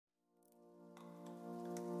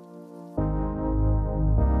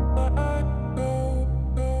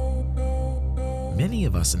Many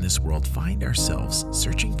of us in this world find ourselves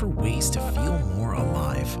searching for ways to feel more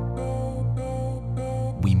alive.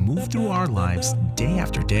 We move through our lives day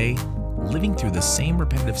after day, living through the same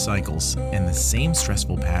repetitive cycles and the same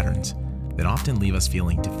stressful patterns that often leave us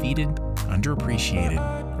feeling defeated, underappreciated,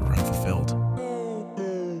 or unfulfilled.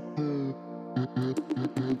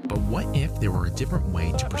 But what if there were a different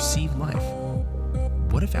way to perceive life?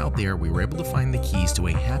 What if out there we were able to find the keys to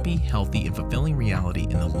a happy, healthy, and fulfilling reality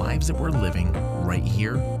in the lives that we're living right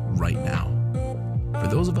here, right now? For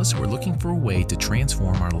those of us who are looking for a way to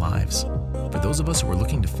transform our lives, for those of us who are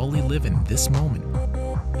looking to fully live in this moment,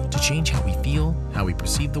 to change how we feel, how we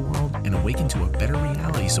perceive the world, and awaken to a better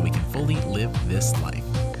reality so we can fully live this life.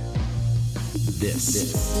 This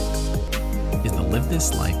is the Live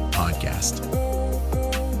This Life podcast.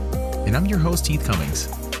 And I'm your host, Heath Cummings.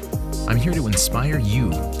 I'm here to inspire you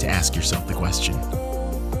to ask yourself the question,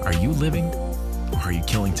 are you living or are you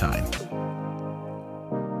killing time?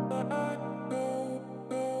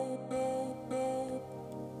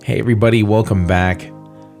 Hey everybody, welcome back.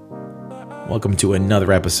 Welcome to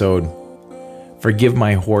another episode. Forgive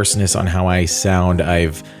my hoarseness on how I sound.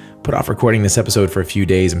 I've put off recording this episode for a few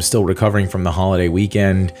days. I'm still recovering from the holiday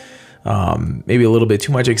weekend. Maybe a little bit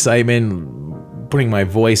too much excitement, putting my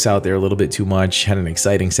voice out there a little bit too much. Had an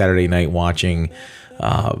exciting Saturday night watching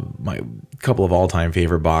my couple of all-time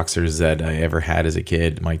favorite boxers that I ever had as a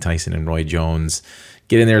kid, Mike Tyson and Roy Jones.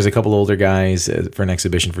 Get in there as a couple older guys for an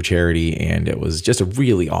exhibition for charity, and it was just a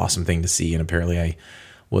really awesome thing to see. And apparently I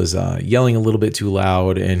was yelling a little bit too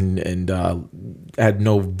loud and had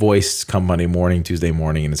no voice come Tuesday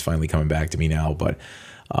morning, and it's finally coming back to me now. But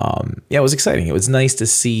yeah, it was exciting. It was nice to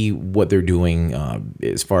see what they're doing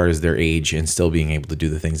as far as their age and still being able to do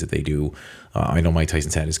the things that they do. I know Mike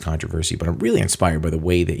Tyson's had his controversy, but I'm really inspired by the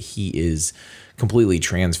way that he is completely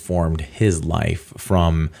transformed his life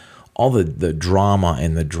from all the drama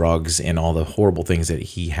and the drugs and all the horrible things that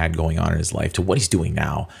he had going on in his life to what he's doing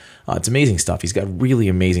now. It's amazing stuff. He's got really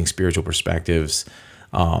amazing spiritual perspectives.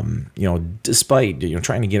 Despite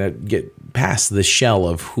trying to get past the shell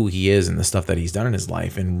of who he is and the stuff that he's done in his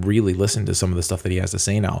life, and really listen to some of the stuff that he has to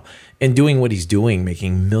say now, and doing what he's doing,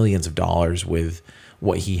 making millions of dollars with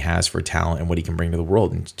what he has for talent and what he can bring to the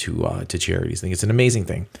world and to charities. I think it's an amazing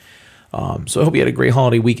thing. So I hope you had a great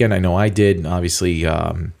holiday weekend. I know I did. Obviously,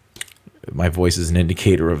 my voice is an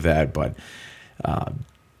indicator of that, but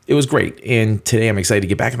it was great. And today I'm excited to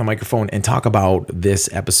get back on the microphone and talk about this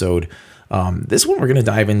episode. This one, we're going to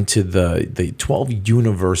dive into the 12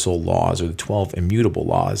 universal laws, or the 12 immutable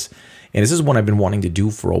laws. And this is one I've been wanting to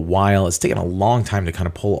do for a while. It's taken a long time to kind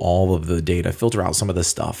of pull all of the data, filter out some of the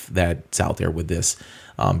stuff that's out there with this,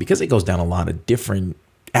 because it goes down a lot of different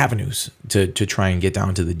avenues to try and get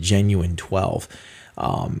down to the genuine 12,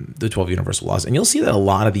 the 12 universal laws. And you'll see that a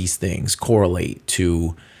lot of these things correlate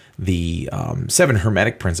to the 7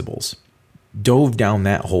 Hermetic principles. Dove down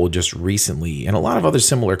that hole just recently, and a lot of other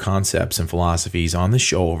similar concepts and philosophies on the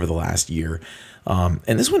show over the last year.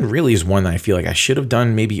 And this one really is one that I feel like I should have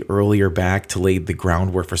done maybe earlier back to lay the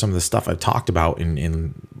groundwork for some of the stuff I've talked about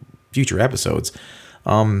in future episodes.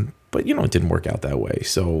 But it didn't work out that way.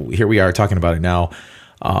 So here we are talking about it now.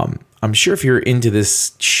 I'm sure if you're into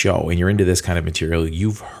this show and you're into this kind of material,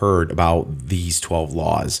 you've heard about these 12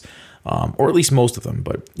 laws. Or at least most of them.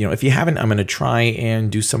 But, if you haven't, I'm going to try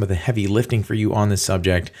and do some of the heavy lifting for you on this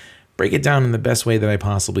subject, break it down in the best way that I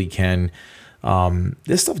possibly can.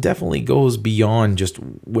 This stuff definitely goes beyond just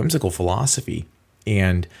whimsical philosophy.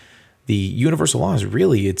 And the universal laws,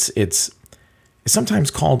 really, it's sometimes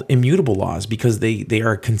called immutable laws because they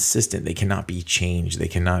are consistent. They cannot be changed. They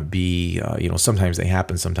cannot be, sometimes they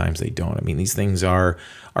happen, sometimes they don't. I mean, these things are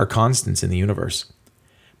constants in the universe.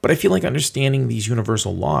 But I feel like understanding these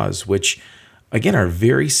universal laws, which, again, are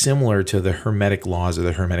very similar to the Hermetic laws or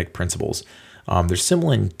the Hermetic principles. They're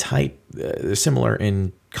similar in type, they're similar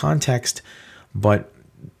in context, but,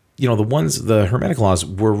 the Hermetic laws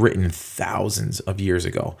were written thousands of years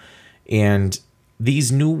ago. And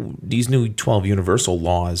these new 12 universal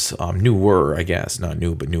laws, newer, I guess, not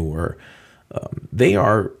new, but newer, they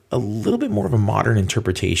are a little bit more of a modern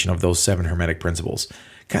interpretation of those 7 Hermetic principles,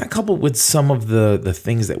 kind of coupled with some of the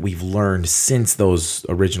things that we've learned since those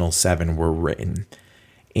original 7 were written.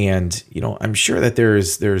 And, I'm sure that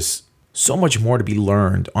there's so much more to be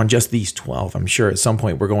learned on just these 12. I'm sure at some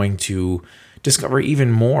point we're going to discover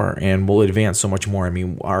even more, and we'll advance so much more. I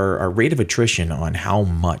mean, our rate of attrition on how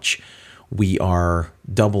much we are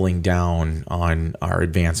doubling down on our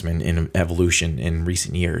advancement in evolution in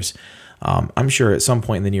recent years. I'm sure at some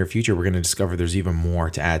point in the near future, we're going to discover there's even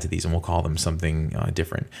more to add to these, and we'll call them something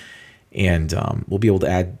different. And we'll be able to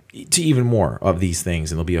add to even more of these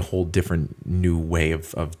things, and there'll be a whole different new way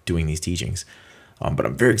of doing these teachings. But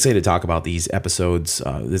I'm very excited to talk about these episodes,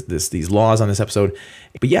 these laws on this episode.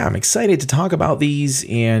 But yeah, I'm excited to talk about these.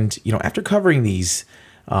 And, after covering these,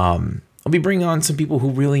 I'll be bringing on some people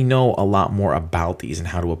who really know a lot more about these and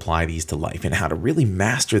how to apply these to life and how to really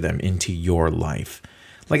master them into your life.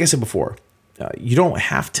 Like I said before, you don't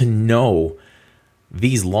have to know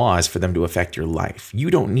these laws for them to affect your life. You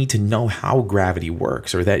don't need to know how gravity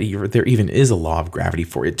works or that there even is a law of gravity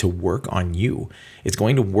for it to work on you. It's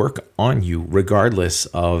going to work on you regardless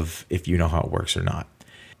of if you know how it works or not.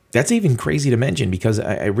 That's even crazy to mention because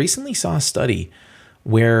I recently saw a study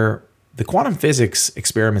where the quantum physics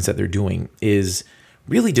experiments that they're doing is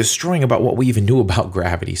really destroying about what we even knew about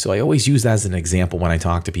gravity. So I always use that as an example when I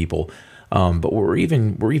talk to people. But we're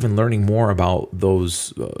even learning more about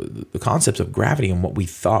those the concepts of gravity and what we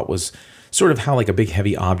thought was sort of how like a big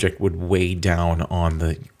heavy object would weigh down on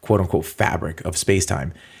the quote unquote fabric of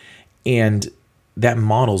space-time. And that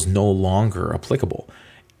model's no longer applicable.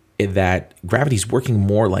 That gravity is working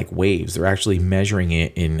more like waves. They're actually measuring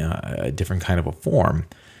it in a different kind of a form.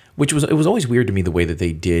 It was always weird to me the way that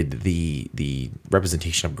they did the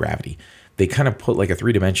representation of gravity. They kind of put like a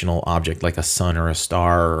three-dimensional object like a sun or a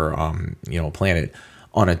star or a planet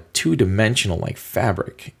on a two-dimensional like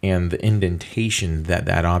fabric, and the indentation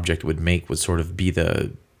that object would make would sort of be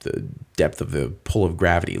the depth of the pull of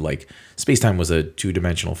gravity. Like space-time was a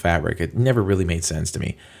two-dimensional fabric. It never really made sense to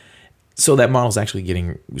me. So that model's actually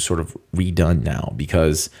getting sort of redone now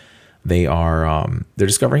because they're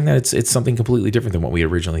discovering that it's something completely different than what we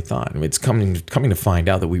originally thought. It's coming to find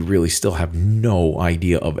out that we really still have no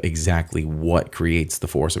idea of exactly what creates the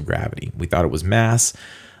force of gravity. We thought it was mass,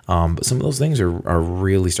 but some of those things are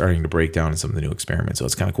really starting to break down in some of the new experiments, so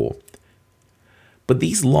it's kind of cool. But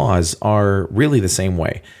these laws are really the same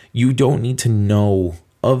way. You don't need to know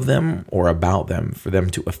of them or about them for them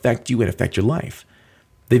to affect you and affect your life.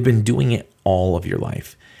 They've been doing it all of your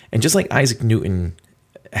life. And just like Isaac Newton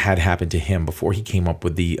had happened to him before he came up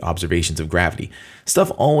with the observations of gravity, stuff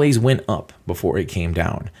always went up before it came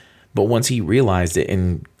down. But once he realized it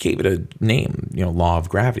and gave it a name, law of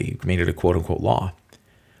gravity, made it a quote unquote law,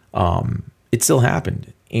 it still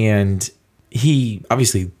happened. And he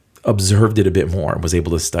obviously observed it a bit more and was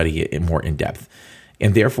able to study it more in depth.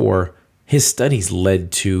 And therefore, his studies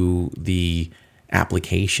led to the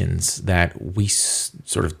applications that we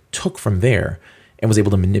sort of took from there and was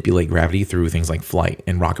able to manipulate gravity through things like flight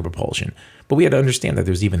and rocket propulsion. But we had to understand that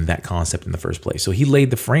there's even that concept in the first place. So he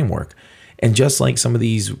laid the framework. And just like some of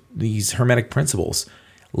these Hermetic principles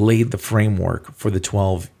laid the framework for the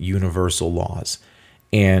 12 universal laws.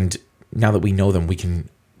 And now that we know them, we can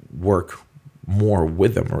work more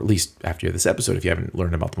with them, or at least after this episode. If you haven't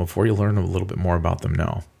learned about them before, you'll learn a little bit more about them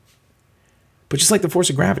now. But just like the force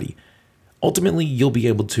of gravity, ultimately, you'll be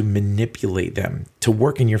able to manipulate them to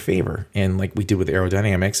work in your favor. And like we did with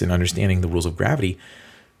aerodynamics and understanding the rules of gravity,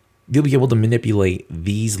 you'll be able to manipulate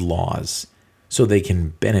these laws so they can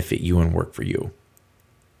benefit you and work for you.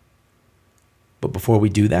 But before we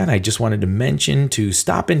do that, I just wanted to mention to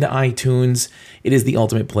stop into iTunes. It is the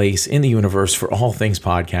ultimate place in the universe for all things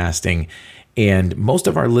podcasting. And most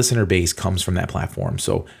of our listener base comes from that platform.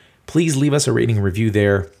 So please leave us a rating and review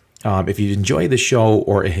there. If you enjoy the show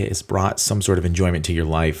or it has brought some sort of enjoyment to your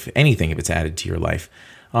life, anything if it's added to your life,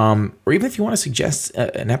 or even if you want to suggest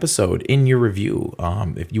an episode in your review,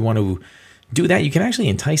 if you want to do that, you can actually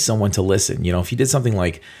entice someone to listen. If you did something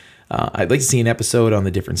like, I'd like to see an episode on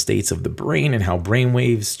the different states of the brain and how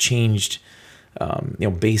brainwaves changed,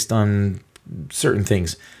 based on certain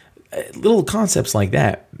things. Little concepts like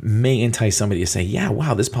that may entice somebody to say, yeah,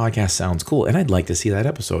 wow, this podcast sounds cool, and I'd like to see that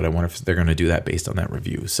episode. I wonder if they're going to do that based on that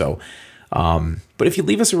review. So, but if you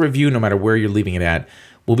leave us a review, no matter where you're leaving it at,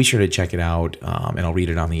 we'll be sure to check it out, and I'll read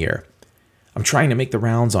it on the air. I'm trying to make the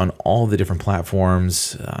rounds on all the different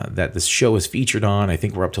platforms that this show is featured on. I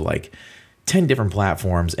think we're up to like 10 different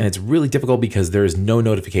platforms, and it's really difficult because there is no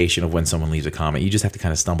notification of when someone leaves a comment. You just have to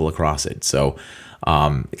kind of stumble across it. So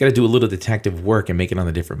I got to do a little detective work and make it on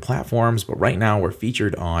the different platforms. But right now we're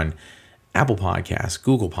featured on Apple Podcasts,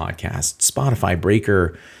 Google Podcasts, Spotify,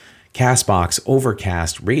 Breaker, Castbox,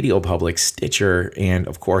 Overcast, Radio Public, Stitcher, and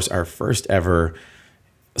of course our first ever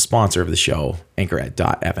sponsor of the show,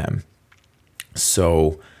 Anchor.fm.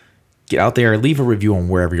 So get out there, leave a review on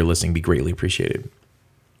wherever you're listening. Be greatly appreciated.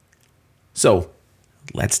 So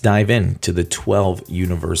let's dive into the 12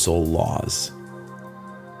 universal laws.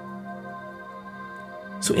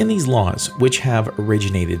 So in these laws, which have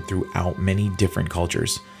originated throughout many different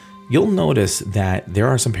cultures, you'll notice that there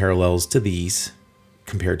are some parallels to these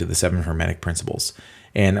compared to the 7 Hermetic Principles.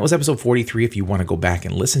 And that was episode 43 if you want to go back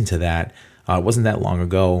and listen to that. It wasn't that long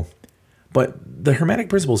ago. But the Hermetic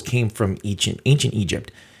Principles came from ancient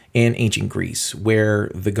Egypt and ancient Greece,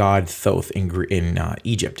 where the god Thoth in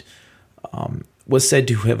Egypt was said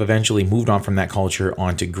to have eventually moved on from that culture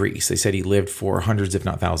onto Greece. They said he lived for hundreds, if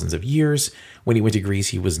not thousands of years. When he went to Greece,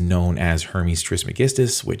 he was known as Hermes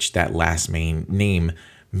Trismegistus, which that last name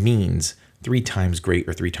means 3 times great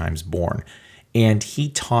or 3 times born. And he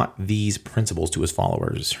taught these principles to his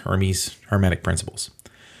followers, Hermetic Principles.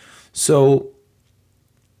 So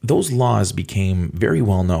those laws became very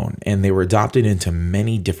well known, and they were adopted into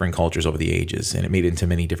many different cultures over the ages, and it made it into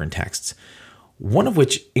many different texts. One of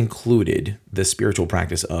which included the spiritual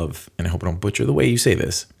practice of, and I hope I don't butcher the way you say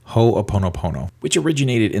this, Ho'oponopono, which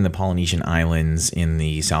originated in the Polynesian Islands in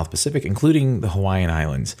the South Pacific, including the Hawaiian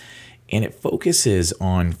Islands. And it focuses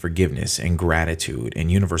on forgiveness and gratitude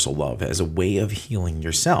and universal love as a way of healing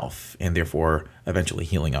yourself and therefore eventually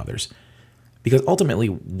healing others. Because ultimately,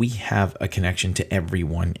 we have a connection to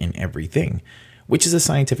everyone and everything, which is a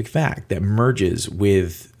scientific fact that merges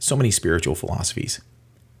with so many spiritual philosophies.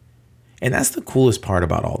 And that's the coolest part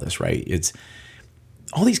about all this, right? It's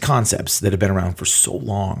all these concepts that have been around for so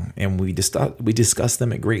long, and we discuss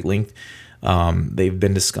them at great length. They've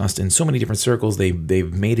been discussed in so many different circles.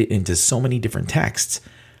 They've made it into so many different texts.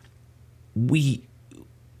 We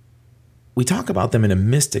talk about them in a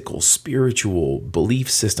mystical, spiritual belief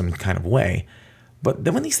system kind of way. But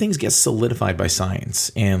then when these things get solidified by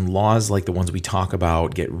science and laws like the ones we talk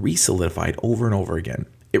about get re-solidified over and over again,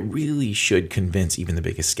 it really should convince even the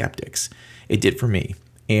biggest skeptics. It did for me.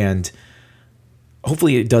 And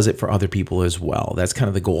hopefully it does it for other people as well. That's kind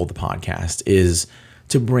of the goal of the podcast, is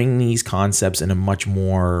to bring these concepts in a much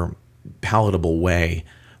more palatable way,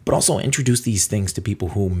 but also introduce these things to people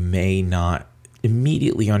who may not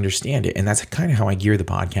immediately understand it. And that's kind of how I gear the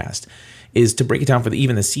podcast, is to break it down for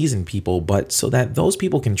even the seasoned people, but so that those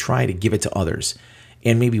people can try to give it to others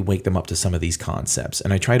and maybe wake them up to some of these concepts.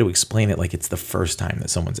 And I try to explain it like it's the first time that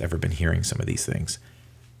someone's ever been hearing some of these things.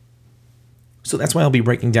 So that's why I'll be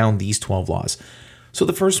breaking down these 12 laws. So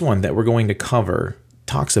the first one that we're going to cover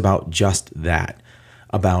talks about just that,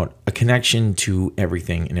 about a connection to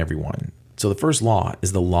everything and everyone. So the first law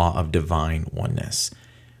is the law of divine oneness.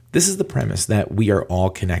 This is the premise that we are all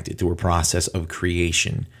connected through a process of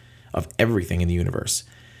creation of everything in the universe.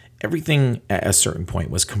 Everything at a certain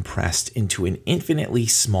point was compressed into an infinitely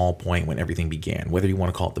small point when everything began, whether you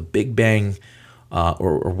want to call it the Big Bang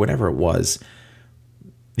or whatever it was.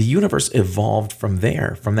 The universe evolved from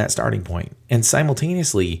there, from that starting point. And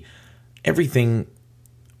simultaneously, everything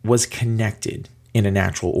was connected in a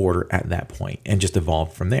natural order at that point and just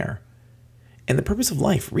evolved from there. And the purpose of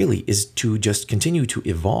life really is to just continue to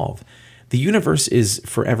evolve. The universe is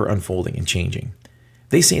forever unfolding and changing.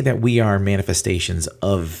 They say that we are manifestations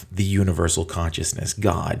of the universal consciousness,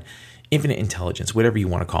 God, infinite intelligence, whatever you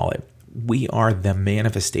want to call it. We are the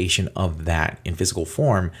manifestation of that in physical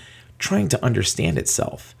form, trying to understand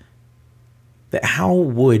itself. That how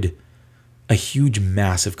would a huge,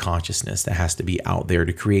 massive consciousness that has to be out there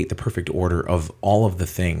to create the perfect order of all of the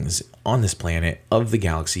things on this planet, of the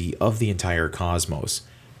galaxy, of the entire cosmos,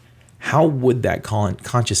 how would that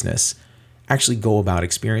consciousness actually go about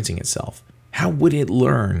experiencing itself? How would it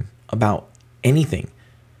learn about anything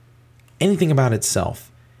about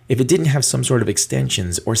itself, if it didn't have some sort of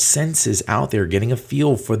extensions or senses out there getting a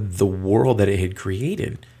feel for the world that it had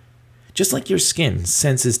created? Just like your skin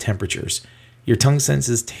senses temperatures, your tongue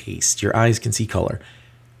senses taste, your eyes can see color.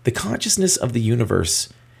 The consciousness of the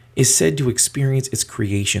universe is said to experience its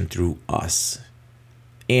creation through us.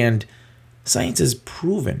 And science has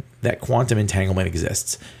proven that quantum entanglement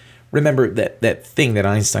exists. Remember that thing that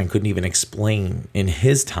Einstein couldn't even explain in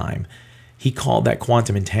his time. He called that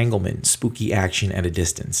quantum entanglement spooky action at a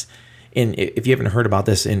distance. And if you haven't heard about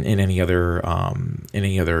this in any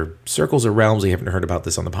other circles or realms, you haven't heard about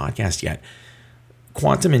this on the podcast yet.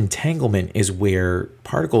 Quantum entanglement is where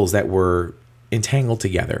particles that were entangled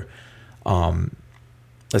together,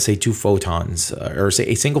 let's say 2 photons, or say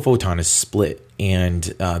a single photon is split and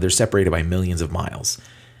they're separated by millions of miles.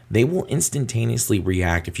 They will instantaneously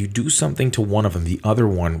react. If you do something to one of them, the other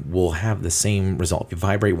one will have the same result. If you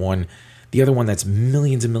vibrate one, the other one that's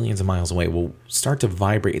millions and millions of miles away will start to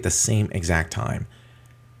vibrate at the same exact time.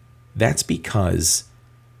 That's because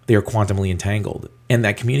they are quantumly entangled. And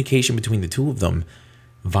that communication between the two of them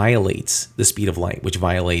violates the speed of light, which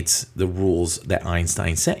violates the rules that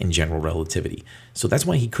Einstein set in general relativity. So that's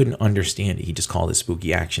why he couldn't understand it. He just called it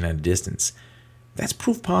spooky action at a distance. That's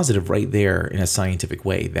proof positive right there in a scientific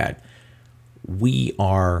way that we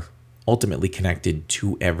are ultimately connected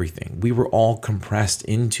to everything. We were all compressed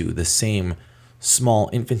into the same small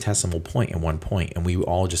infinitesimal point at one point, and we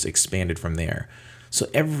all just expanded from there. So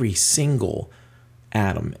every single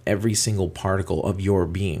atom, every single particle of your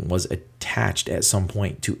being was attached at some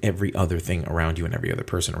point to every other thing around you and every other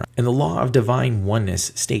person around. And the law of divine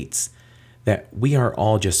oneness states that we are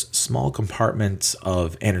all just small compartments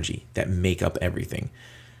of energy that make up everything.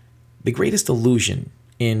 The greatest illusion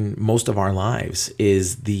in most of our lives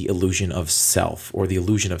is the illusion of self, or the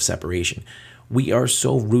illusion of separation. We are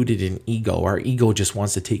so rooted in ego. Our ego just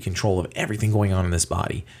wants to take control of everything going on in this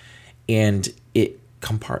body, and it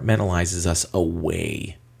compartmentalizes us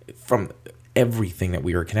away from everything that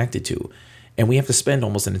we are connected to. And we have to spend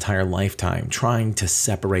almost an entire lifetime trying to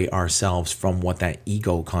separate ourselves from what that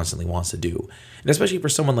ego constantly wants to do. And especially for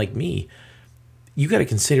someone like me, you got to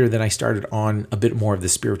consider that I started on a bit more of the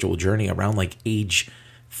spiritual journey around like age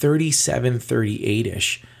 37,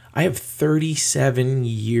 38-ish. I have 37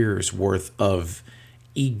 years worth of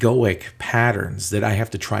egoic patterns that I have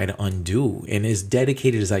to try to undo. And as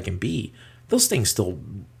dedicated as I can be, those things still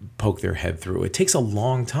poke their head through. It takes a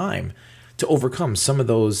long time to overcome some of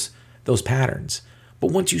those patterns.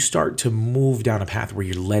 But once you start to move down a path where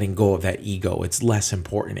you're letting go of that ego, it's less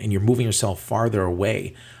important, and you're moving yourself farther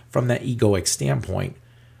away from that egoic standpoint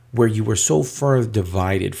where you were so far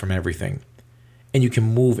divided from everything. And you can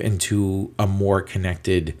move into a more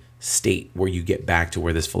connected state where you get back to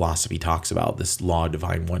where this philosophy talks about, this law of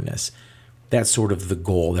divine oneness. That's sort of the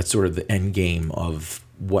goal. That's sort of the end game of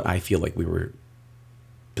what I feel like we were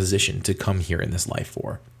positioned to come here in this life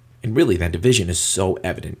for. And really, that division is so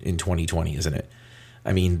evident in 2020, isn't it?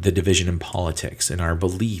 I mean, the division in politics and our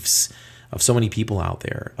beliefs of so many people out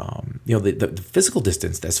there. The physical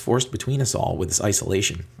distance that's forced between us all with this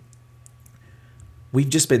isolation. We've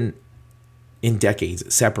just been, in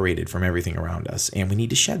decades, separated from everything around us, and we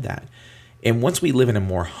need to shed that. And once we live in a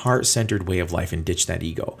more heart-centered way of life and ditch that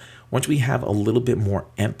ego, once we have a little bit more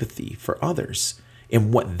empathy for others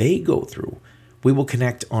and what they go through, we will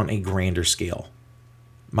connect on a grander scale.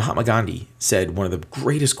 Mahatma Gandhi said one of the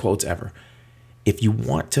greatest quotes ever: if you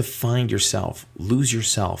want to find yourself, lose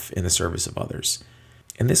yourself in the service of others.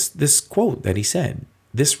 And this quote that he said,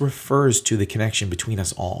 this refers to the connection between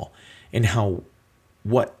us all, and how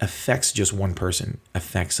what affects just one person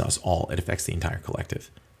affects us all. It affects the entire collective.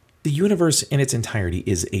 The universe in its entirety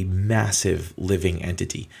is a massive living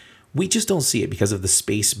entity. We just don't see it because of the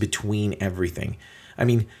space between everything. I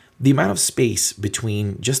mean, the amount of space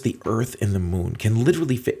between just the Earth and the moon can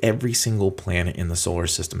literally fit every single planet in the solar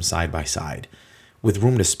system side by side, with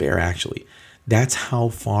room to spare, actually. That's how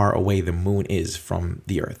far away the moon is from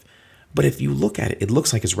the Earth. But if you look at it, it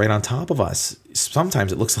looks like it's right on top of us.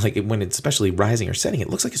 Sometimes it looks like it, when it's especially rising or setting, it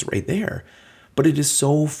looks like it's right there. But it is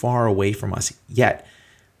so far away from us. Yet,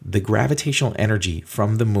 the gravitational energy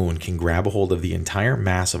from the moon can grab a hold of the entire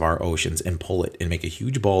mass of our oceans and pull it and make a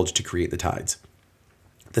huge bulge to create the tides.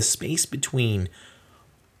 The space between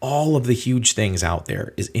all of the huge things out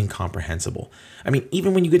there is incomprehensible. I mean,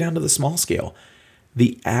 even when you get down to the small scale,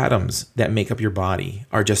 the atoms that make up your body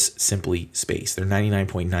are just simply space. They're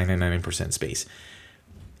 99.999% space.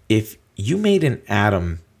 If you made an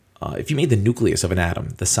atom, if you made the nucleus of an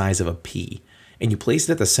atom the size of a pea, and you placed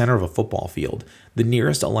it at the center of a football field, the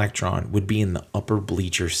nearest electron would be in the upper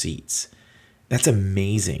bleacher seats. That's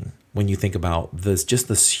amazing when you think about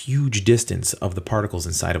this huge distance of the particles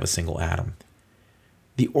inside of a single atom.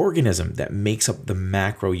 The organism that makes up the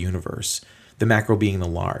macro universe, the macro being the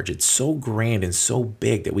large, it's so grand and so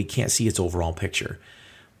big that we can't see its overall picture.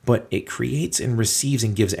 But it creates and receives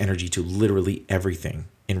and gives energy to literally everything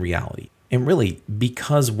in reality. And really,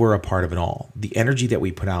 because we're a part of it all, the energy that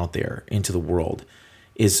we put out there into the world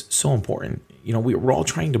is so important. You know, we're all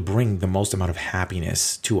trying to bring the most amount of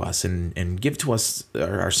happiness to us and give to us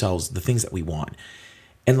ourselves the things that we want.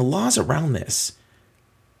 And the laws around this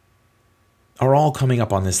are all coming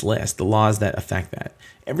up on this list, the laws that affect that.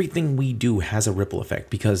 Everything we do has a ripple effect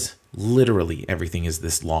because literally everything is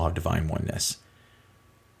this law of divine oneness.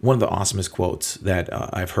 One of the awesomest quotes that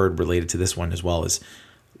I've heard related to this one as well is,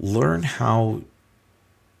 learn how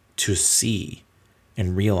to see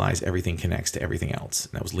and realize everything connects to everything else.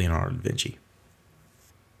 And that was Leonardo da Vinci.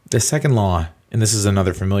 The second law, and this is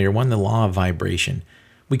another familiar one, the law of vibration.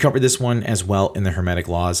 We covered this one as well in the Hermetic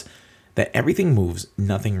laws, that everything moves,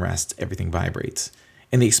 nothing rests, everything vibrates.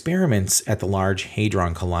 And the experiments at the Large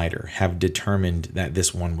Hadron Collider have determined that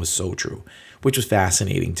this one was so true, which was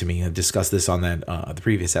fascinating to me. I discussed this on the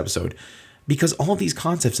previous episode, because all of these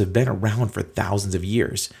concepts have been around for thousands of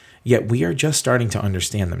years, yet we are just starting to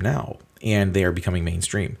understand them now, and they are becoming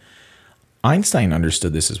mainstream. Einstein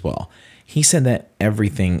understood this as well. He said that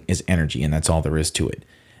everything is energy and that's all there is to it.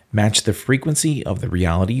 Match the frequency of the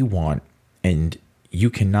reality you want, and you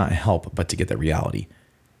cannot help but to get that reality.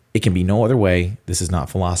 It can be no other way. This is not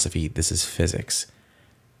philosophy. This is physics.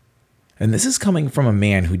 And this is coming from a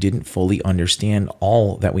man who didn't fully understand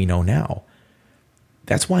all that we know now.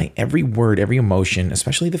 That's why every word, every emotion,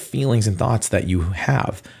 especially the feelings and thoughts that you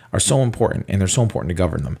have, are so important, and they're so important to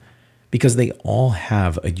govern them because they all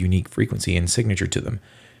have a unique frequency and signature to them.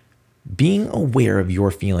 Being aware of your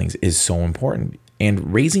feelings is so important,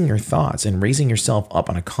 and raising your thoughts and raising yourself up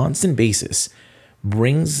on a constant basis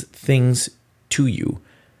brings things to you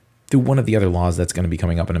through one of the other laws that's going to be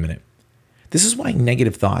coming up in a minute. This is why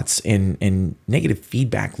negative thoughts and negative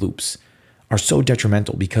feedback loops are so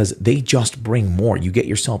detrimental, because they just bring more. You get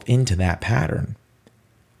yourself into that pattern.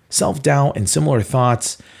 Self-doubt and similar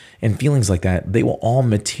thoughts and feelings like that, they will all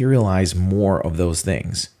materialize more of those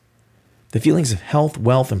things. The feelings of health,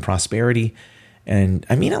 wealth, and prosperity, and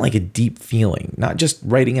I mean it like a deep feeling, not just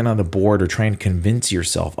writing it on a board or trying to convince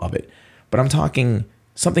yourself of it, but I'm talking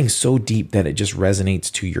something so deep that it just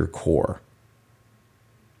resonates to your core.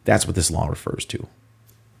 That's what this law refers to.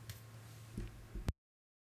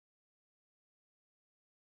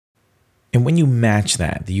 And when you match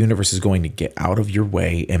that, the universe is going to get out of your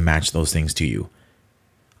way and match those things to you.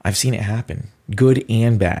 I've seen it happen, good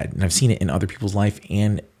and bad. And I've seen it in other people's life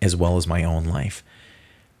and as well as my own life.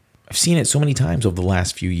 I've seen it so many times over the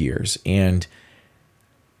last few years. And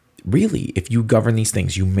really, if you govern these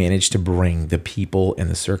things, you manage to bring the people and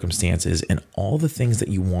the circumstances and all the things that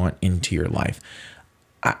you want into your life.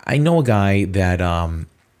 I know a guy that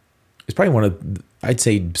is probably I'd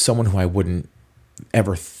say someone who I wouldn't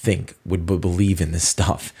ever think would believe in this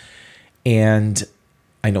stuff. And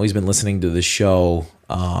I know he's been listening to the show,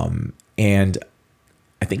 and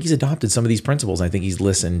I think he's adopted some of these principles. I think he's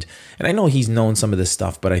listened, and I know he's known some of this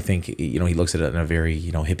stuff, but I think, he looks at it in a very,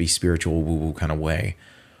 hippie, spiritual, woo-woo kind of way.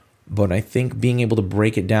 But I think being able to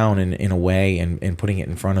break it down in a way and putting it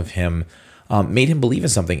in front of him made him believe in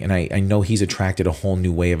something. And I know he's attracted a whole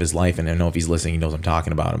new way of his life, and I know if he's listening, he knows I'm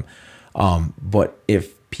talking about him. But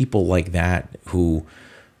if people like that who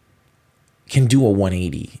can do a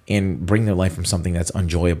 180 and bring their life from something that's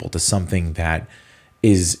enjoyable to something that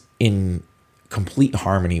is in complete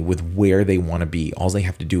harmony with where they want to be, all they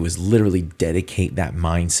have to do is literally dedicate that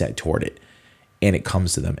mindset toward it, and it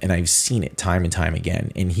comes to them. And I've seen it time and time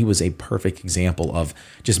again. And he was a perfect example of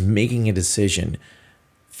just making a decision,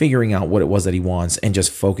 figuring out what it was that he wants, and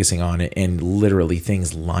just focusing on it. And literally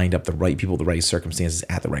things lined up, the right people, the right circumstances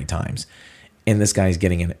at the right times. And this guy's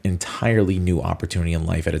getting an entirely new opportunity in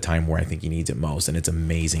life at a time where I think he needs it most. And it's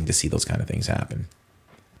amazing to see those kind of things happen.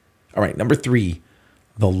 All right, number 3,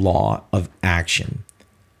 the law of action.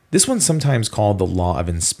 This one's sometimes called the law of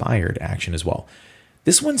inspired action as well.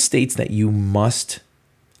 This one states that you must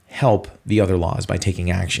help the other laws by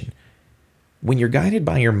taking action. When you're guided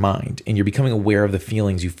by your mind and you're becoming aware of the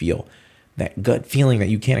feelings you feel, that gut feeling that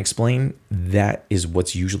you can't explain, that is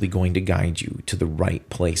what's usually going to guide you to the right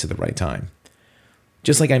place at the right time.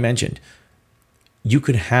 Just like I mentioned, you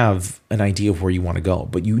could have an idea of where you want to go,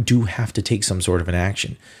 but you do have to take some sort of an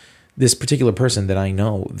action. This particular person that I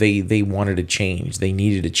know, they wanted a change. They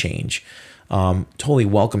needed a change. Totally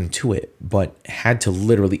welcome to it, but had to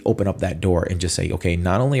literally open up that door and just say, okay,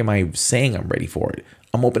 not only am I saying I'm ready for it,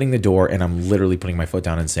 I'm opening the door and I'm literally putting my foot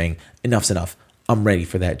down and saying, enough's enough. I'm ready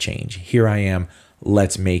for that change. Here I am.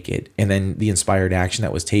 Let's make it. And then the inspired action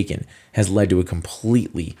that was taken has led to a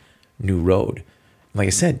completely new road. Like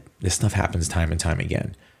I said, this stuff happens time and time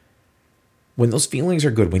again. When those feelings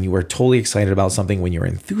are good, when you are totally excited about something, when you're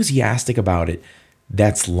enthusiastic about it,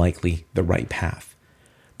 that's likely the right path.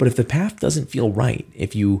 But if the path doesn't feel right,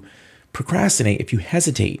 if you procrastinate, if you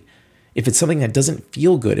hesitate, if it's something that doesn't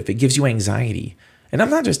feel good, if it gives you anxiety, and I'm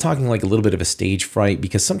not just talking like a little bit of a stage fright,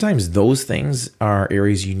 because sometimes those things are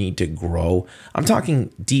areas you need to grow. I'm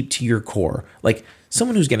talking deep to your core, like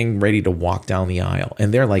someone who's getting ready to walk down the aisle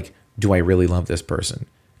and they're like, do I really love this person?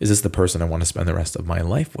 Is this the person I want to spend the rest of my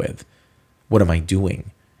life with? What am I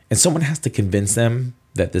doing? And someone has to convince them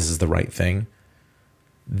that this is the right thing.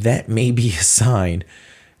 That may be a sign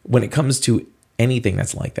when it comes to anything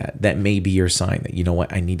that's like that. That may be your sign that, you know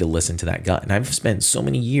what, I need to listen to that gut. And I've spent so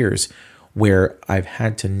many years where I've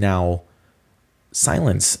had to now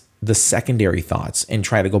silence the secondary thoughts and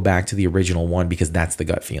try to go back to the original one, because that's the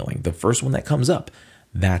gut feeling. The first one that comes up,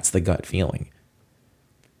 that's the gut feeling.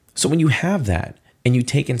 So when you have that and you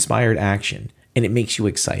take inspired action and it makes you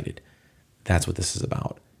excited, that's what this is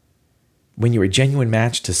about. When you're a genuine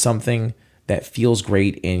match to something that feels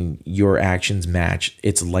great and your actions match,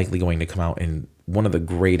 it's likely going to come out in one of the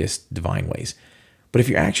greatest divine ways. But if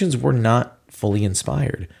your actions were not fully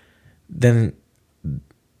inspired, then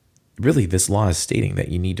really this law is stating that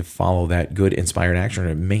you need to follow that good inspired action, or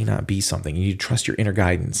it may not be something. You need to trust your inner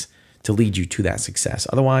guidance to lead you to that success.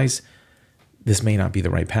 Otherwise, this may not be the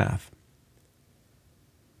right path.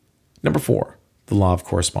 Number 4, the law of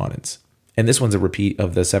correspondence. And this one's a repeat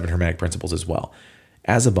of the 7 Hermetic principles as well.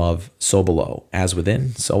 As above, so below. As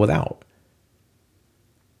within, so without.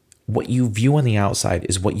 What you view on the outside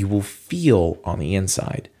is what you will feel on the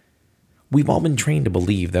inside. We've all been trained to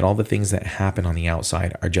believe that all the things that happen on the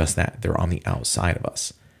outside are just that. They're on the outside of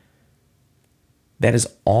us. That is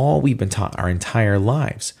all we've been taught our entire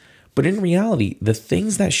lives. But in reality, the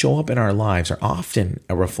things that show up in our lives are often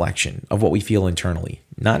a reflection of what we feel internally.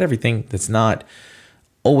 Not everything. That's not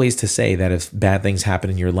always to say that if bad things happen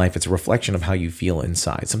in your life, it's a reflection of how you feel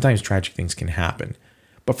inside. Sometimes tragic things can happen.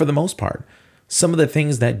 But for the most part, some of the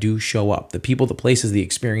things that do show up, the people, the places, the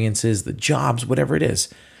experiences, the jobs, whatever it is,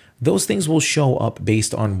 those things will show up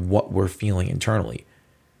based on what we're feeling internally.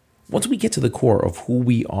 Once we get to the core of who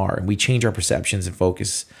we are and we change our perceptions and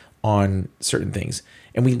focus on certain things,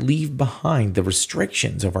 and we leave behind the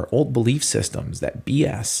restrictions of our old belief systems, that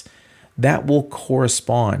BS, that will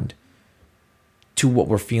correspond to what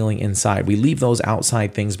we're feeling inside. We leave those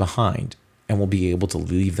outside things behind, and we'll be able to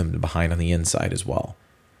leave them behind on the inside as well.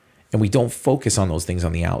 And we don't focus on those things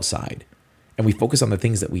on the outside. And we focus on the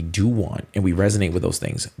things that we do want, and we resonate with those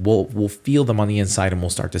things. We'll feel them on the inside, and we'll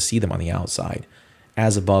start to see them on the outside.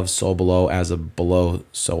 As above, so below. As below,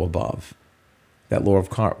 so above. That law of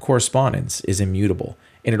correspondence is immutable.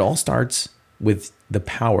 And it all starts with the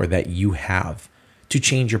power that you have to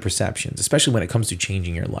change your perceptions, especially when it comes to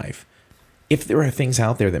changing your life. If there are things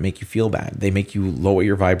out there that make you feel bad, they make you lower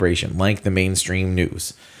your vibration, like the mainstream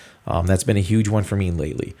news. That's been a huge one for me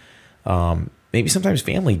lately. Maybe sometimes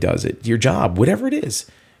family does it, your job, whatever it is.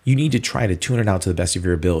 You need to try to tune it out to the best of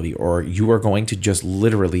your ability, or you are going to just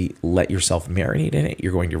literally let yourself marinate in it.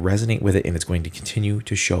 You're going to resonate with it, and it's going to continue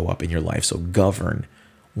to show up in your life. So govern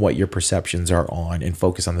what your perceptions are on and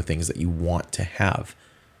focus on the things that you want to have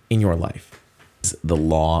in your life. It's the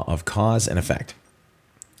law of cause and effect.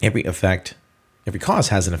 Every cause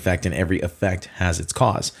has an effect, and every effect has its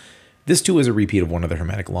cause. This too is a repeat of one of the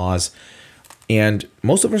Hermetic laws. And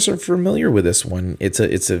most of us are familiar with this one. It's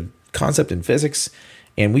a concept in physics,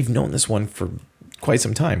 and we've known this one for quite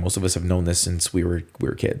some time. Most of us have known this since we were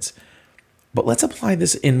kids. But let's apply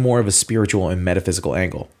this in more of a spiritual and metaphysical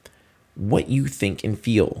angle. What you think and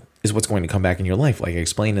feel is what's going to come back in your life, like I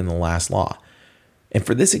explained in the last law. And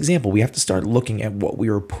for this example, we have to start looking at what we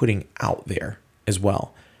are putting out there as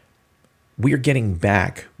well. We are getting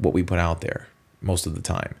back what we put out there most of the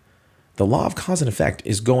time. The law of cause and effect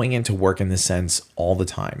is going into work in this sense all the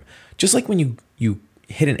time. Just like when you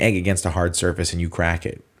hit an egg against a hard surface and you crack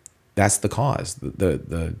it, that's the cause.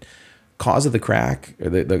 The cause of the crack, or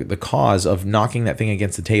the cause of knocking that thing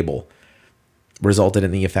against the table, resulted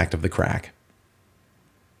in the effect of the crack.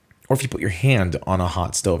 Or if you put your hand on a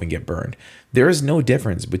hot stove and get burned, there is no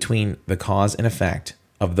difference between the cause and effect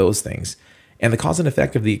of those things and the cause and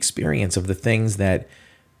effect of the experience of the things that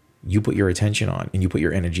you put your attention on and you put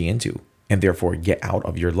your energy into, and therefore get out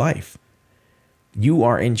of your life. You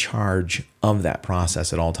are in charge of that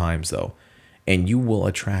process at all times, though, and you will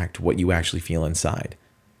attract what you actually feel inside.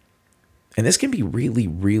 And this can be really,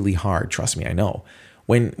 really hard. Trust me, I know.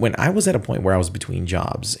 When I was at a point where I was between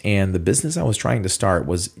jobs and the business I was trying to start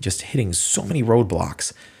was just hitting so many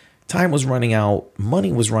roadblocks, time was running out,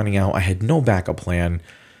 money was running out, I had no backup plan.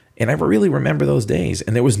 And I really remember those days.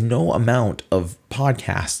 And there was no amount of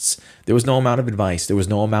podcasts, there was no amount of advice, there was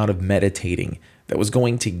no amount of meditating that was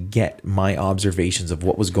going to get my observations of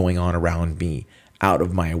what was going on around me out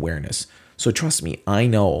of my awareness. So trust me, I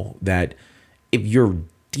know that if you're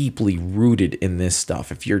deeply rooted in this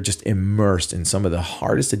stuff, if you're just immersed in some of the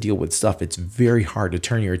hardest to deal with stuff, it's very hard to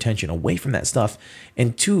turn your attention away from that stuff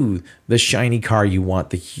and to the shiny car you want,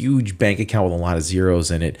 the huge bank account with a lot of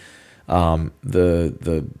zeros in it,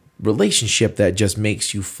 the relationship that just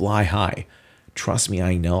makes you fly high. Trust me,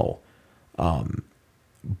 I know.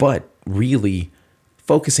 But really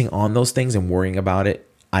focusing on those things and worrying about it,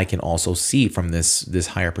 I can also see from this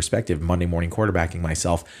higher perspective, Monday morning quarterbacking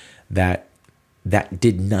myself, that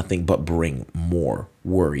did nothing but bring more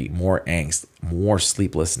worry, more angst, more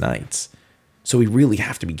sleepless nights. So we really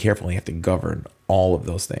have to be careful. We have to govern all of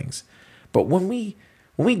those things. But when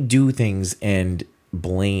we do things and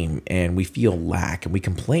blame and we feel lack and we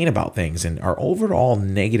complain about things and our overall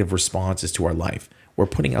negative responses to our life, we're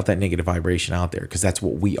putting out that negative vibration out there because that's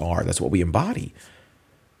what we are. That's what we embody.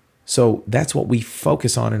 So that's what we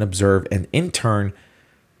focus on and observe. And in turn,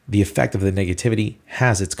 the effect of the negativity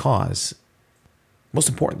has its cause. Most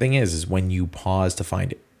important thing is when you pause to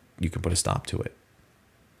find it, you can put a stop to it.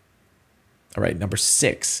 All right, number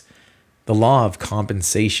 6, the law of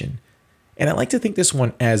compensation. And I like to think this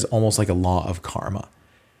one as almost like a law of karma.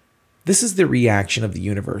 This is the reaction of the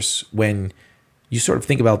universe when you sort of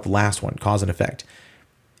think about the last one, cause and effect.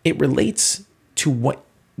 It relates to what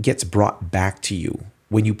gets brought back to you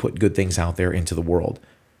when you put good things out there into the world.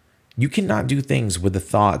 You cannot do things with the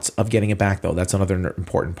thoughts of getting it back, though. That's another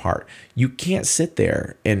important part. You can't sit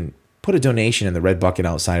there and put a donation in the red bucket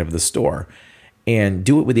outside of the store and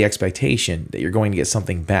do it with the expectation that you're going to get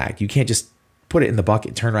something back. You can't just put it in the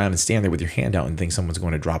bucket, turn around and stand there with your hand out and think someone's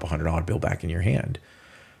going to drop a $100 bill back in your hand.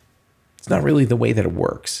 It's not really the way that it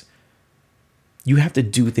works. You have to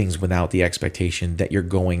do things without the expectation that you're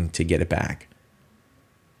going to get it back.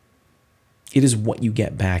 It is what you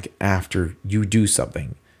get back after you do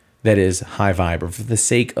something that is high vibe or for the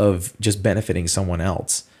sake of just benefiting someone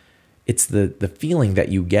else. It's the feeling that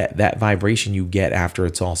you get, that vibration you get after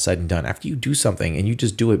it's all said and done. After you do something and you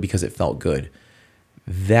just do it because it felt good.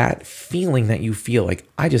 That feeling that you feel like,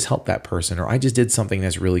 I just helped that person, or I just did something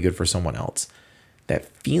that's really good for someone else. That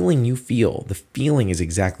feeling you feel, the feeling is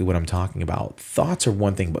exactly what I'm talking about. Thoughts are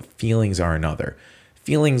one thing, but feelings are another.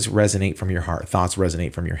 Feelings resonate from your heart. Thoughts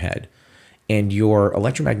resonate from your head. And your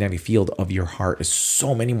electromagnetic field of your heart is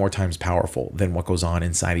so many more times powerful than what goes on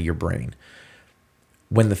inside of your brain.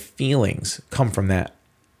 When the feelings come from that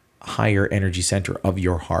higher energy center of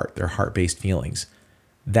your heart, their heart-based feelings,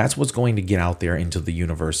 that's what's going to get out there into the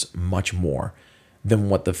universe much more than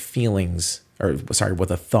what the what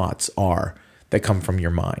the thoughts are that come from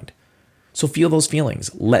your mind. So feel those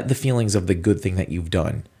feelings. Let the feelings of the good thing that you've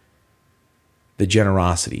done, the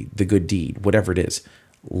generosity, the good deed, whatever it is,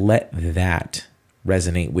 let that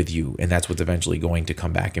resonate with you. And that's what's eventually going to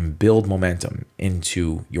come back and build momentum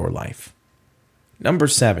into your life. Number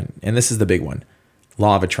 7, and this is the big one,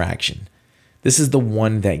 law of attraction. This is the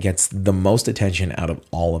one that gets the most attention out of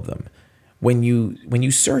all of them. When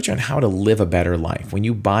you search on how to live a better life, when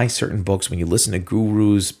you buy certain books, when you listen to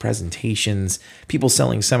gurus, presentations, people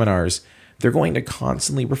selling seminars, they're going to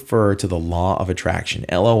constantly refer to the law of attraction,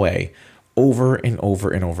 LOA, over and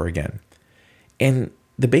over and over again. And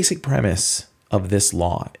the basic premise of this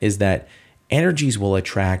law is that energies will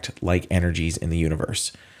attract like energies in the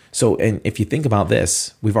universe. So, and if you think about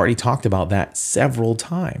this, we've already talked about that several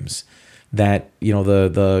times. That,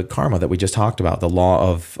 the karma that we just talked about, the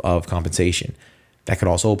law of compensation, that could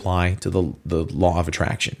also apply to the law of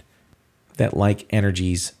attraction, that like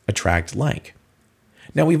energies attract like.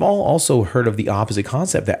 Now, we've all also heard of the opposite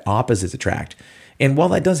concept, that opposites attract. And while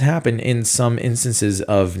that does happen in some instances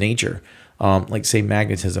of nature, like say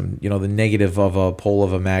magnetism, the negative of a pole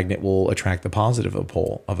of a magnet will attract the positive of a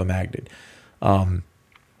pole of a magnet. And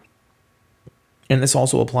this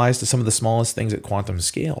also applies to some of the smallest things at quantum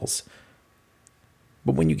scales.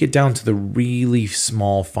 But when you get down to the really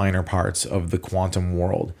small, finer parts of the quantum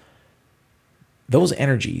world, those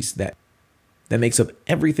energies that makes up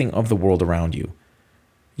everything of the world around you,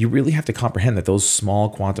 you really have to comprehend that those small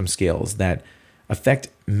quantum scales that affect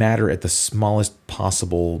matter at the smallest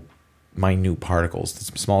possible minute particles,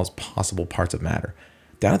 the smallest possible parts of matter,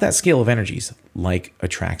 down at that scale of energies, like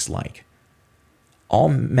attracts like. All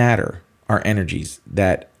matter are energies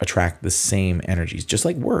that attract the same energies, just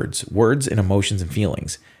like words and emotions and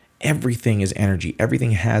feelings. Everything is energy.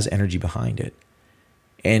 Everything has energy behind it.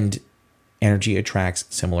 And energy attracts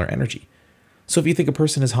similar energy. So if you think a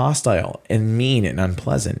person is hostile and mean and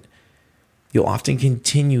unpleasant, you'll often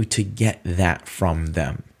continue to get that from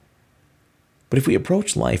them. But if we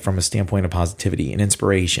approach life from a standpoint of positivity and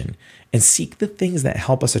inspiration and seek the things that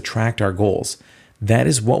help us attract our goals, that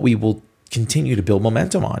is what we will continue to build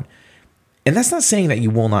momentum on. And that's not saying that you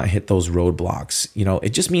will not hit those roadblocks. It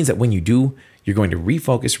just means that when you do, you're going to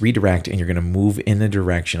refocus, redirect, and you're going to move in the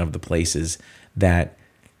direction of the places that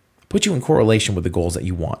put you in correlation with the goals that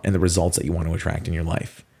you want and the results that you want to attract in your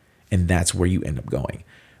life. And that's where you end up going.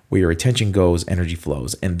 Where your attention goes, energy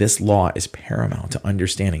flows. And this law is paramount to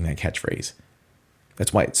understanding that catchphrase.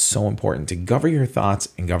 That's why it's so important to govern your thoughts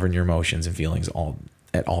and govern your emotions and feelings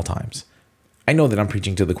at all times. I know that I'm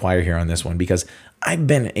preaching to the choir here on this one because I've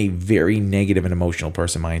been a very negative and emotional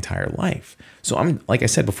person my entire life. So I'm, like I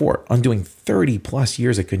said before, I'm doing 30 plus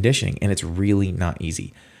years of conditioning and it's really not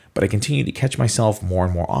easy. But I continue to catch myself more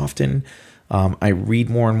and more often. I read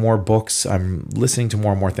more and more books. I'm listening to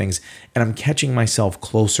more and more things, and I'm catching myself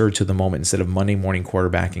closer to the moment instead of Monday morning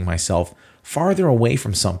quarterbacking myself farther away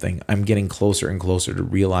from something. I'm getting closer and closer to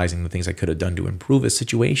realizing the things I could have done to improve a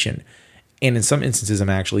situation. And in some instances, I'm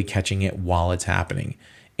actually catching it while it's happening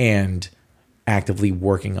and actively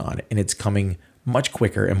working on it. And it's coming much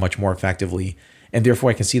quicker and much more effectively. And therefore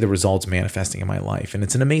I can see the results manifesting in my life. And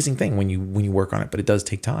it's an amazing thing when you work on it, but it does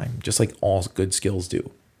take time, just like all good skills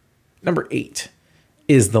do. Number 8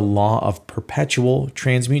 is the law of perpetual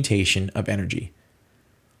transmutation of energy.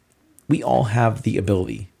 We all have the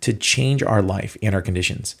ability to change our life and our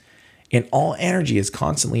conditions. And all energy is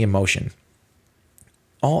constantly in motion.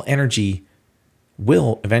 All energy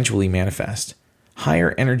will eventually manifest.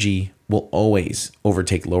 Higher energy will always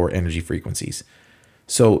overtake lower energy frequencies.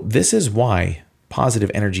 So this is why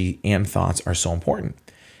positive energy and thoughts are so important,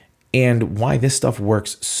 and why this stuff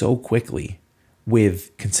works so quickly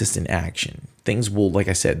with consistent action. Things will, like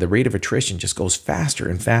I said, the rate of attrition just goes faster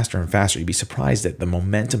and faster and faster. You'd be surprised at the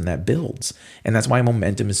momentum that builds. And that's why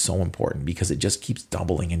momentum is so important, because it just keeps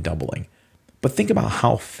doubling and doubling. But think about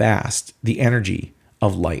how fast the energy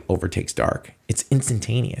of light overtakes dark. It's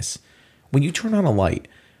instantaneous. When you turn on a light,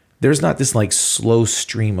 there's not this like slow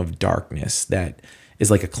stream of darkness that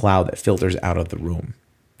is like a cloud that filters out of the room.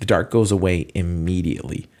 The dark goes away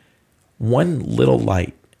immediately. One little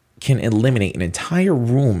light can eliminate an entire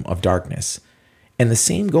room of darkness. And the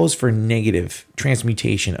same goes for negative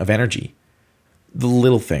transmutation of energy. The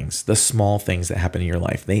little things, the small things that happen in your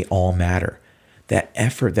life, they all matter. That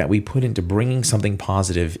effort that we put into bringing something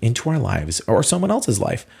positive into our lives or someone else's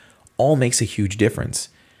life all makes a huge difference.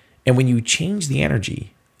 And when you change the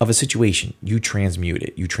energy of a situation, you transmute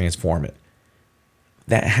it, you transform it.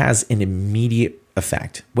 That has an immediate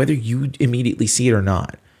effect. Whether you immediately see it or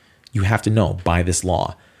not, you have to know by this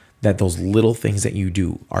law that those little things that you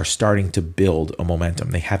do are starting to build a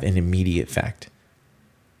momentum. They have an immediate effect.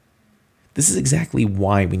 This is exactly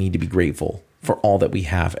why we need to be grateful for all that we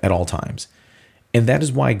have at all times. And that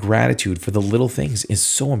is why gratitude for the little things is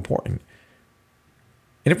so important.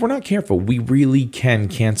 And if we're not careful, we really can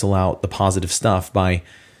cancel out the positive stuff by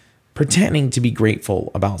pretending to be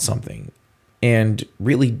grateful about something and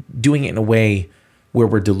really doing it in a way where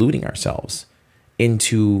we're deluding ourselves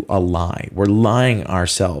into a lie. We're lying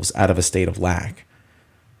ourselves out of a state of lack.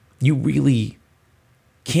 You really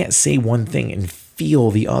can't say one thing and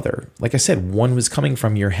feel the other. Like I said, one was coming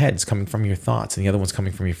from your head, it's coming from your thoughts, and the other one's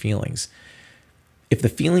coming from your feelings. If the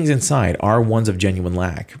feelings inside are ones of genuine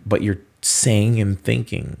lack, but you're saying and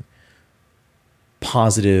thinking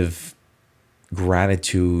positive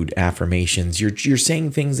gratitude affirmations, you're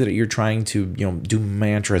saying things that you're trying to, do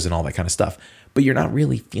mantras and all that kind of stuff, but you're not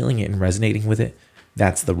really feeling it and resonating with it.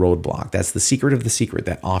 That's the roadblock. That's the secret of the secret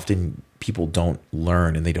that often people don't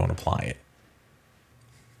learn and they don't apply it.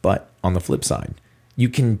 But on the flip side, you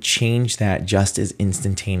can change that just as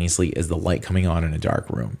instantaneously as the light coming on in a dark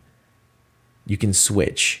room. You can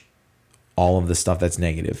switch all of the stuff that's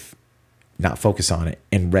negative, not focus on it,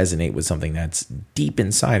 and resonate with something that's deep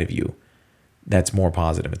inside of you that's more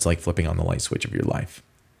positive. It's like flipping on the light switch of your life.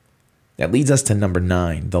 That leads us to number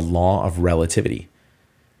 9, the law of relativity.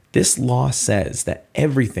 This law says that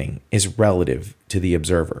everything is relative to the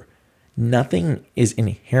observer. Nothing is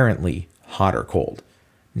inherently hot or cold.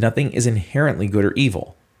 Nothing is inherently good or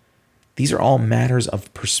evil. These are all matters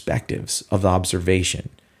of perspectives of observation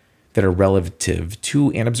that are relative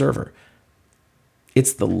to an observer.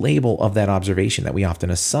 It's the label of that observation that we often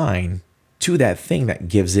assign to that thing that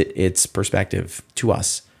gives it its perspective to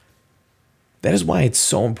us. That is why it's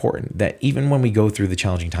so important that even when we go through the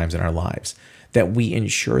challenging times in our lives, that we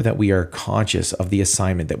ensure that we are conscious of the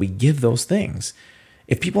assignment that we give those things.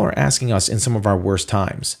 If people are asking us in some of our worst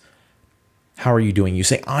times, how are you doing? You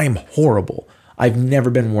say, I'm horrible. I've never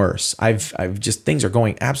been worse. I've just, things are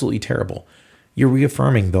going absolutely terrible. You're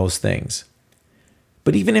reaffirming those things.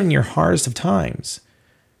 But even in your hardest of times,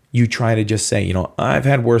 you try to just say, I've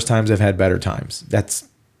had worse times, I've had better times. That's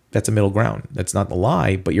a middle ground. That's not the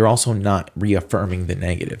lie, but you're also not reaffirming the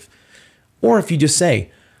negative. Or if you just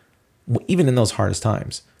say, even in those hardest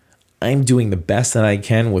times, I'm doing the best that I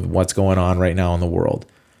can with what's going on right now in the world.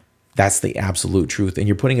 That's the absolute truth. And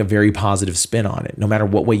you're putting a very positive spin on it, no matter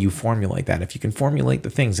what way you formulate that. If you can formulate the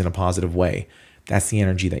things in a positive way, that's the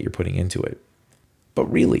energy that you're putting into it. But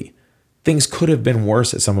really, things could have been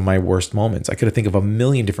worse at some of my worst moments. I could have think of a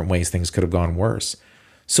million different ways things could have gone worse.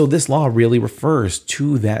 So this law really refers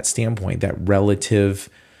to that standpoint, that relative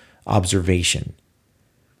observation.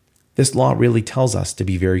 This law really tells us to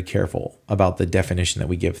be very careful about the definition that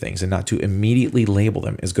we give things and not to immediately label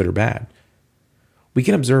them as good or bad. We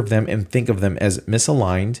can observe them and think of them as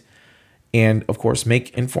misaligned and, of course,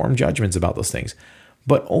 make informed judgments about those things.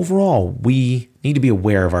 But overall, we need to be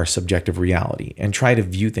aware of our subjective reality and try to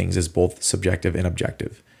view things as both subjective and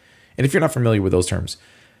objective. And if you're not familiar with those terms,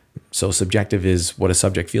 so subjective is what a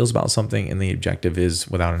subject feels about something, and the objective is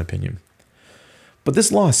without an opinion. But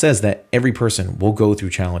this law says that every person will go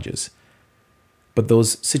through challenges. But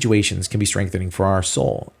those situations can be strengthening for our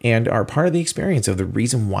soul and are part of the experience of the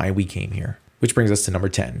reason why we came here. Which brings us to number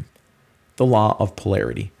 10, the law of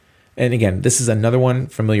polarity. And again, this is another one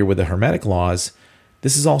familiar with the Hermetic laws.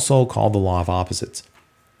 This is also called the law of opposites.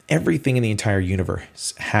 Everything in the entire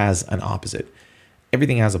universe has an opposite.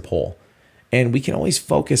 Everything has a pole. And we can always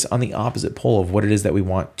focus on the opposite pole of what it is that we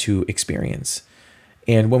want to experience.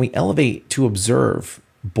 And when we elevate to observe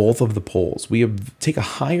both of the poles, we take a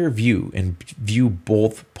higher view and view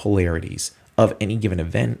both polarities of any given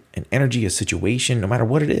event, an energy, a situation, no matter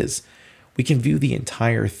what it is. We can view the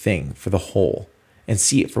entire thing for the whole and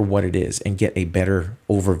see it for what it is and get a better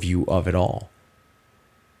overview of it all.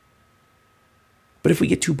 But if we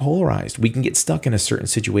get too polarized, we can get stuck in a certain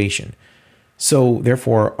situation. So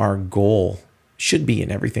therefore, our goal should be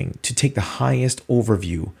in everything to take the highest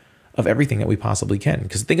overview of everything that we possibly can.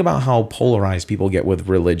 Because think about how polarized people get with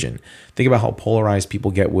religion. Think about how polarized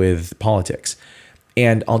people get with politics.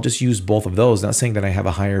 And I'll just use both of those, not saying that I have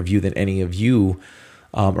a higher view than any of you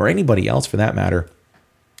or anybody else for that matter.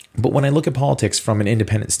 But when I look at politics from an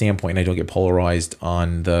independent standpoint, I don't get polarized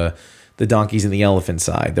on the donkeys and the elephant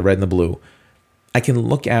side, the red and the blue. I can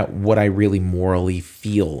look at what I really morally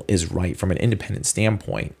feel is right from an independent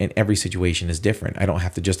standpoint, and every situation is different. I don't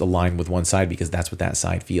have to just align with one side because that's what that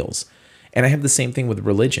side feels. And I have the same thing with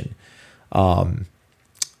religion.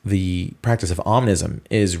 The practice of Omnism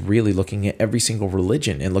is really looking at every single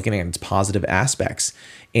religion and looking at its positive aspects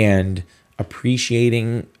and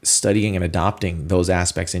appreciating, studying, and adopting those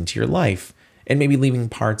aspects into your life, and maybe leaving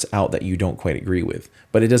parts out that you don't quite agree with.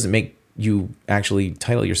 But it doesn't make you actually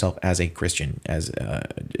title yourself as a Christian, as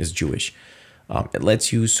Jewish. It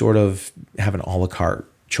lets you sort of have an a la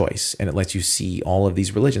carte choice, and it lets you see all of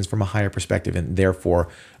these religions from a higher perspective, and therefore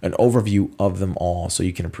an overview of them all so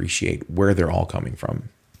you can appreciate where they're all coming from.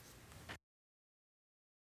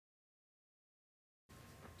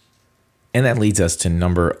 And that leads us to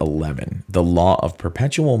number 11, the law of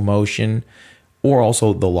perpetual motion, or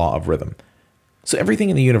also the law of rhythm. So everything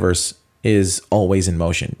in the universe is always in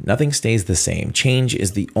motion. Nothing stays the same. Change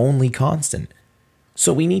is the only constant.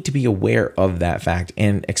 So we need to be aware of that fact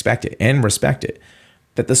and expect it and respect it,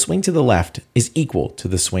 that the swing to the left is equal to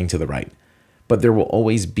the swing to the right. But there will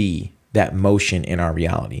always be that motion in our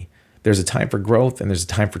reality. There's a time for growth and there's a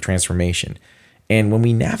time for transformation. And when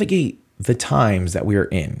we navigate the times that we are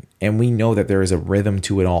in, and we know that there is a rhythm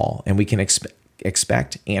to it all, and we can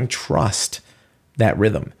expect and trust that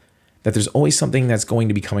rhythm, that there's always something that's going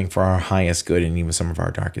to be coming for our highest good and even some of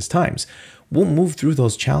our darkest times, we'll move through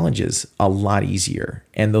those challenges a lot easier.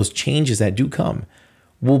 And those changes that do come,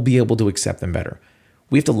 we'll be able to accept them better.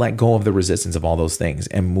 We have to let go of the resistance of all those things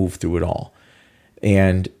and move through it all.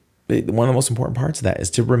 And one of the most important parts of that is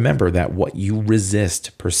to remember that what you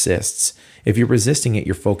resist persists. If you're resisting it,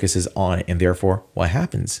 your focus is on it. And therefore, what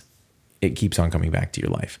happens? It keeps on coming back to your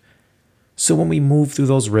life. So when we move through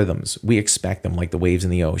those rhythms, we expect them like the waves in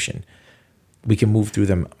the ocean. We can move through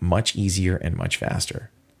them much easier and much faster.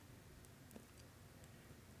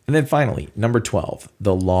 And then finally, number 12,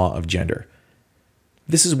 the law of gender.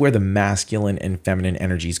 This is where the masculine and feminine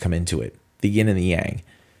energies come into it, the yin and the yang.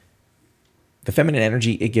 The feminine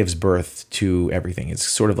energy, it gives birth to everything. It's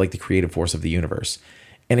sort of like the creative force of the universe.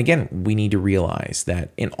 And again, we need to realize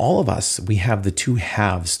that in all of us, we have the two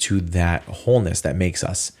halves to that wholeness that makes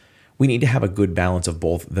us. We need to have a good balance of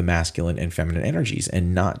both the masculine and feminine energies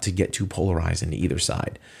and not to get too polarized into either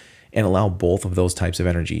side, and allow both of those types of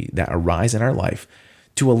energy that arise in our life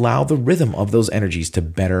to allow the rhythm of those energies to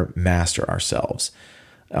better master ourselves.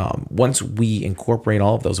 Once we incorporate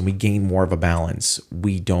all of those and we gain more of a balance,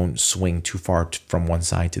 we don't swing too far from one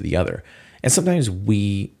side to the other. And sometimes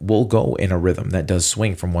we will go in a rhythm that does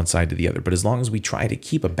swing from one side to the other. But as long as we try to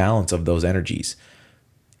keep a balance of those energies,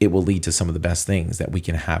 it will lead to some of the best things that we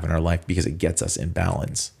can have in our life because it gets us in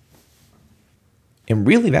balance. And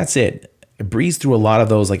really, that's it. I breezed through a lot of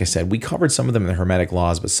those. Like I said, we covered some of them in the Hermetic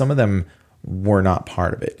laws, but some of them were not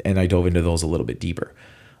part of it. And I dove into those a little bit deeper.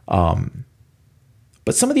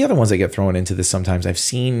 But some of the other ones that get thrown into this sometimes, I've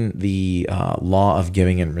seen the law of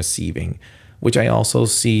giving and receiving, which I also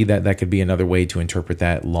see that could be another way to interpret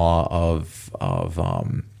that law of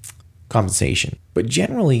compensation. But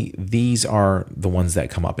generally, these are the ones that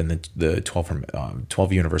come up in the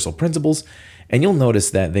 12 universal principles. And you'll notice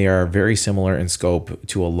that they are very similar in scope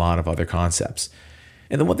to a lot of other concepts.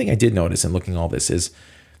 And the one thing I did notice in looking at all this is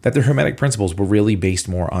that the Hermetic principles were really based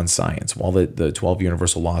more on science, while the 12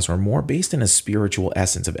 universal laws were more based in a spiritual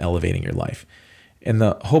essence of elevating your life. And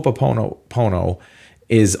the Ho'oponopono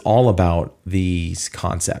is all about these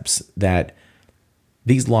concepts, that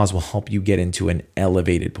these laws will help you get into an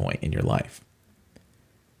elevated point in your life.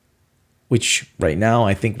 which right now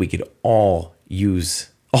I think we could all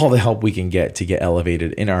use all the help we can get to get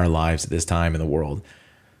elevated in our lives at this time in the world.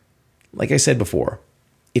 Like I said before,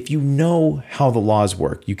 if you know how the laws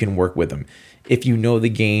work, you can work with them. If you know the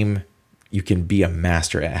game, you can be a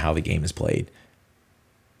master at how the game is played.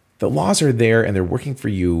 The laws are there and they're working for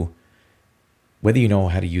you, whether you know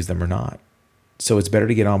how to use them or not. So it's better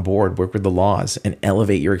to get on board, work with the laws, and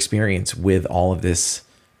elevate your experience with all of this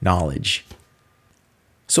knowledge.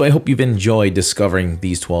 So I hope you've enjoyed discovering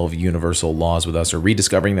these 12 universal laws with us, or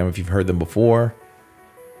rediscovering them if you've heard them before.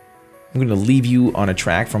 I'm going to leave you on a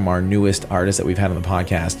track from our newest artist that we've had on the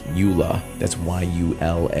podcast, Yula. That's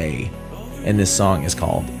Y-U-L-A. And this song is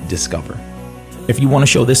called Discover. If you want to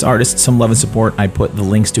show this artist some love and support, I put the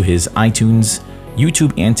links to his iTunes,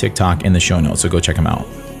 YouTube, and TikTok in the show notes, so go check him out.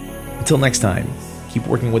 Until next time, keep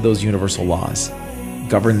working with those universal laws.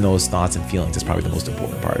 Govern those thoughts and feelings is probably the most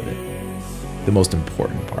important part of it. The most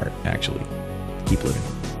important part, actually. Keep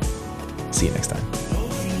living. See you next time.